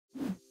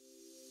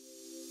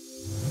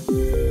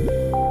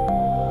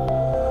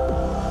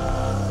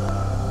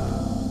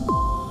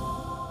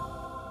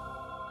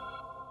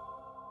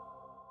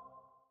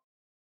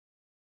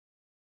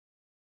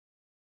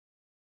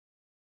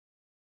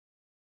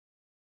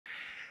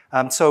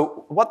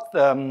So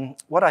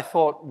what I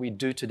thought we'd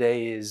do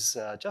today is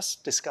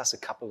just discuss a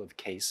couple of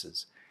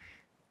cases.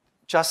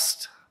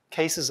 Just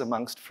cases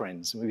amongst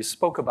friends. We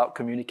spoke about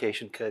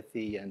communication,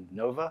 Kirthi and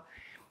Nova,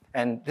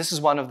 and this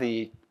is one of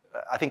the,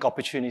 I think,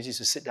 opportunities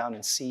to sit down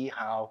and see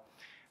how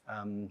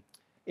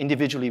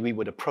individually we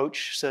would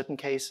approach certain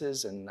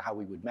cases and how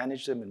we would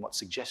manage them and what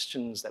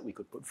suggestions that we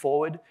could put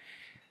forward.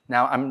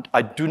 Now,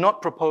 I do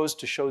not propose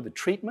to show the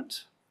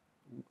treatment.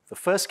 The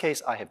first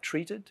case I have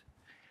treated.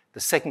 The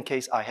second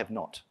case I have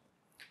not.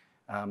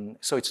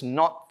 So it's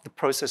not the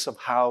process of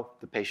how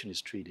the patient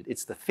is treated.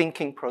 It's the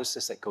thinking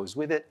process that goes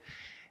with it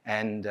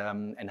and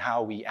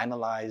how we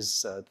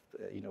analyze,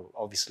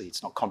 obviously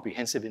it's not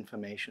comprehensive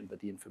information, but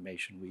the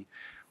information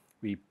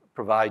we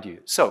provide you.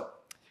 So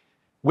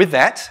with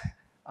that,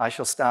 I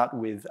shall start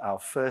with our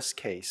first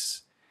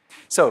case.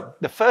 So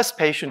the first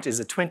patient is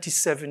a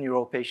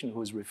 27-year-old patient who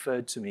was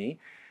referred to me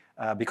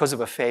because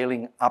of a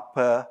failing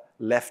upper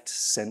left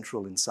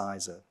central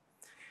incisor.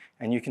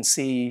 And you can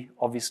see,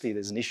 obviously,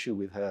 there's an issue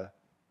with her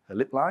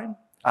lip line.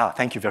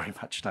 Thank you very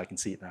much. I can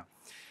see it now.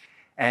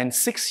 And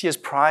 6 years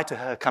prior to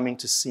her coming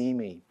to see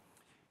me,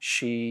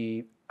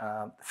 she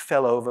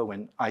fell over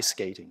when ice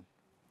skating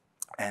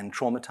and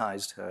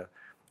traumatized her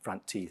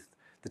front teeth.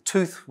 The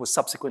tooth was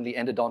subsequently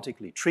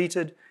endodontically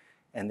treated,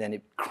 and then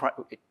it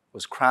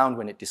was crowned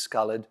when it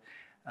discolored,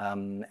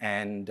 and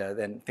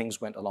then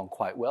things went along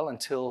quite well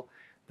until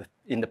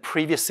in the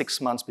previous 6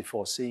 months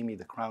before seeing me,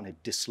 the crown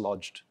had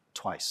dislodged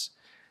twice.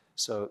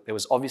 So there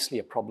was obviously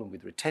a problem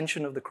with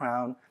retention of the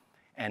crown,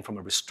 and from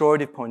a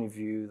restorative point of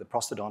view, the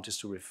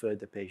prosthodontist who referred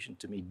the patient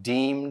to me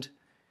deemed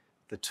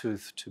the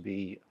tooth to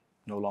be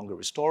no longer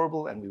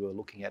restorable, and we were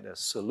looking at a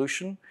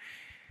solution.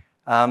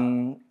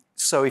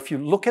 So if you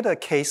look at a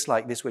case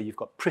like this where you've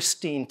got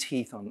pristine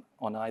teeth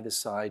on either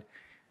side,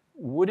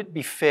 would it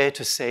be fair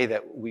to say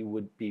that we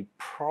would be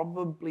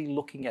probably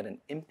looking at an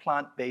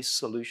implant-based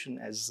solution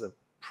as the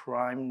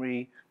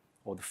primary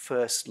or the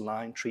first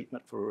line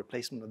treatment for a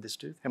replacement of this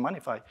tooth?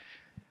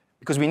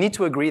 Because we need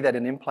to agree that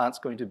an implant's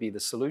going to be the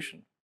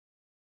solution.